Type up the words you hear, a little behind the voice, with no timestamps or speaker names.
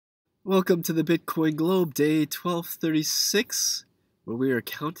Welcome to the Bitcoin Globe, day 1236, where we are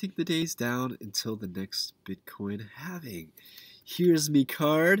counting the days down until the next Bitcoin halving. Here's me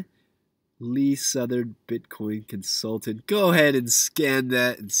card, Lee Southern Bitcoin Consultant. Go ahead and scan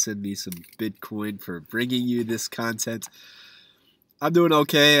that and send me some Bitcoin for bringing you this content. I'm doing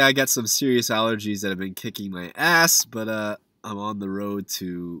okay. I got some serious allergies that have been kicking my ass, but I'm on the road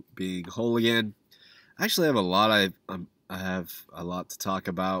to being whole again. I actually have a lot. I have a lot to talk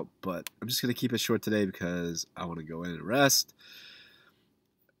about, but I'm just gonna keep it short today because I want to go in and rest.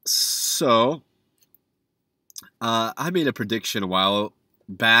 So, I made a prediction a while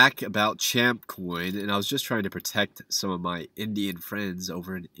back about Champcoin, and I was just trying to protect some of my Indian friends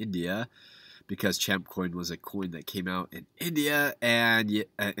over in India because Champcoin was a coin that came out in India, and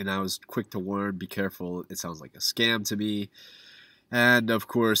I was quick to warn, be careful. It sounds like a scam to me. And of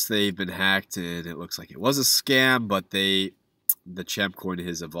course, they've been hacked, and it looks like it was a scam. But the champ coin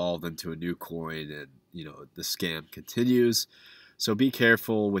has evolved into a new coin, and the scam continues. So be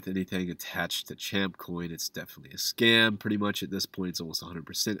careful with anything attached to champ coin. It's definitely a scam. Pretty much at this point, it's almost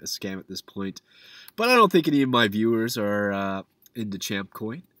 100% a scam at this point. But I don't think any of my viewers are into champ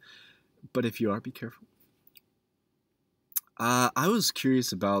coin. But if you are, be careful. I was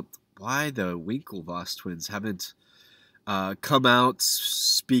curious about why the Winklevoss twins haven't come out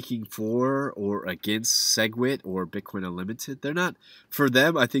speaking for or against SegWit or Bitcoin Unlimited. They're not, for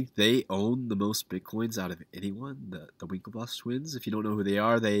them, I think they own the most Bitcoins out of anyone, the Winklevoss twins. If you don't know who they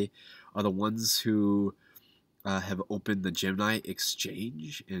are the ones who have opened the Gemini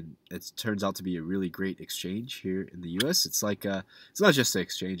exchange, and it turns out to be a really great exchange here in the US. It's like it's not just an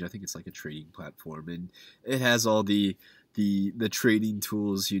exchange. I think it's like a trading platform, and it has all the trading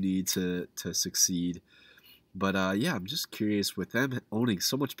tools you need to succeed. But yeah, I'm just curious with them owning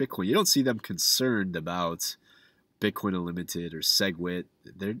so much Bitcoin. You don't see them concerned about Bitcoin Unlimited or SegWit.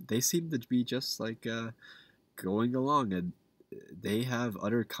 They seem to be just like going along, and they have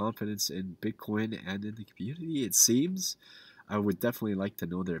utter confidence in Bitcoin and in the community. It seems. I would definitely like to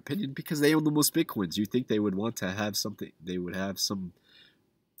know their opinion because they own the most Bitcoins. You think they would want to have something? They would have some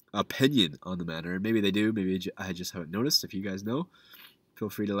opinion on the matter, and maybe they do. Maybe I just haven't noticed. If you guys know, feel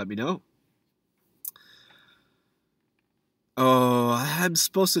free to let me know. Oh, I'm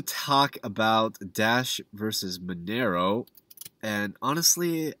supposed to talk about Dash versus Monero, and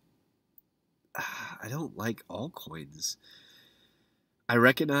honestly, I don't like altcoins. I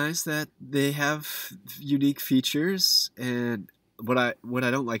recognize that they have unique features, and what I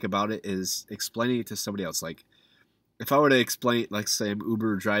don't like about it is explaining it to somebody else. Like, if I were to explain, like, say I'm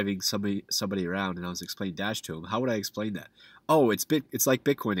Uber driving somebody around, and I was explaining Dash to them, how would I explain that? Oh, it's like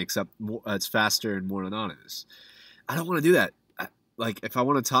Bitcoin, except it's faster and more anonymous. I don't want to do that. Like, if I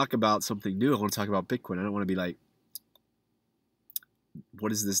want to talk about something new, I want to talk about Bitcoin. I don't want to be like,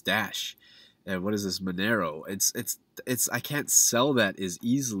 what is this Dash? And what is this Monero? It's I can't sell that as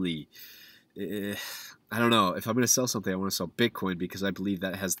easily. Eh, I don't know. If I'm going to sell something, I want to sell Bitcoin because I believe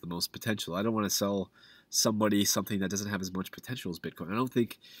that has the most potential. I don't want to sell somebody something that doesn't have as much potential as Bitcoin. I don't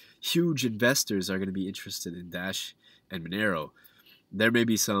think huge investors are going to be interested in Dash and Monero. There may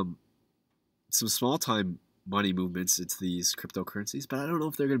be some small time money movements into these cryptocurrencies, but I don't know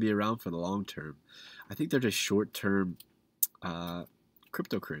if they're going to be around for the long term. I think they're just short term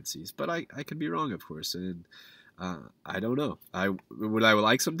cryptocurrencies, but I could be wrong, of course, and I don't know. I would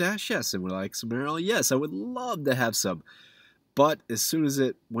like some Dash, yes, and would I like some Monero, yes. I would love to have some, but as soon as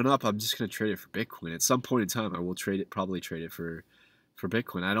it went up, I'm just going to trade it for Bitcoin. At some point in time, I will probably trade it for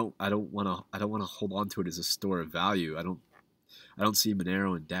Bitcoin. I don't want to hold on to it as a store of value. I don't see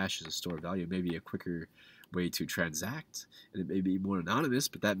Monero and Dash as a store of value. Maybe a quicker way to transact, and it may be more anonymous,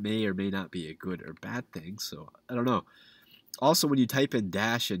 but that may or may not be a good or bad thing. So I don't know. Also, when you type in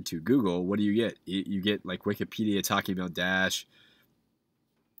Dash into Google, what do you get? You get like Wikipedia talking about Dash.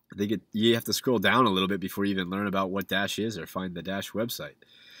 You have to scroll down a little bit before you even learn about what Dash is or find the Dash website.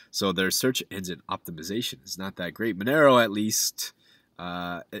 So their search engine optimization is not that great. Monero, at least,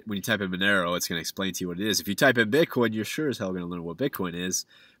 when you type in Monero, it's going to explain to you what it is. If you type in Bitcoin, you're sure as hell going to learn what Bitcoin is.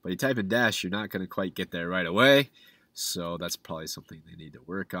 But you type in Dash, you're not going to quite get there right away. So that's probably something they need to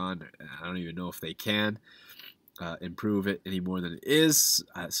work on. I don't even know if they can improve it any more than it is.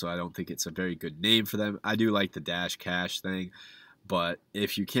 So I don't think it's a very good name for them. I do like the Dash Cash thing. But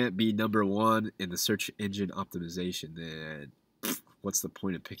if you can't be number one in the search engine optimization, then what's the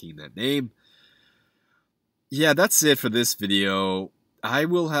point of picking that name? Yeah, that's it for this video. I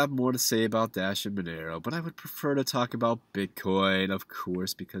will have more to say about Dash and Monero, but I would prefer to talk about Bitcoin, of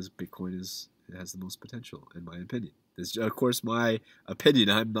course, because Bitcoin has the most potential, in my opinion. This is, of course, my opinion.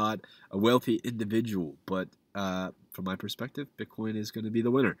 I'm not a wealthy individual, but from my perspective, Bitcoin is going to be the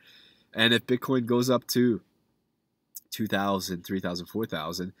winner. And if Bitcoin goes up to 2,000, 3,000,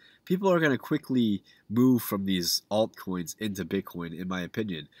 4,000, people are going to quickly move from these altcoins into Bitcoin, in my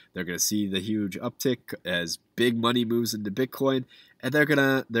opinion. They're going to see the huge uptick as big money moves into Bitcoin, and they're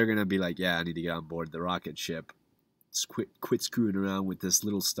gonna be like, yeah, I need to get on board the rocket ship. Just quit screwing around with this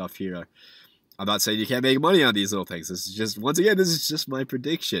little stuff here. I'm not saying you can't make money on these little things. This is just, once again, this is just my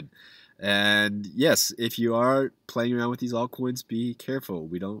prediction. And yes, if you are playing around with these altcoins, be careful.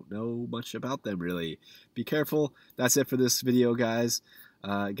 We don't know much about them, really. Be careful. That's it for this video, guys.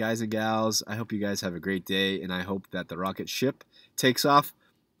 Guys and gals, I hope you guys have a great day, and I hope that the rocket ship takes off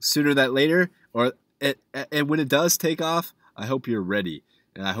sooner than later. And when it does take off, I hope you're ready,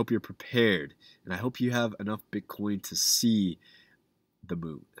 and I hope you're prepared, and I hope you have enough Bitcoin to see the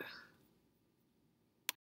moon.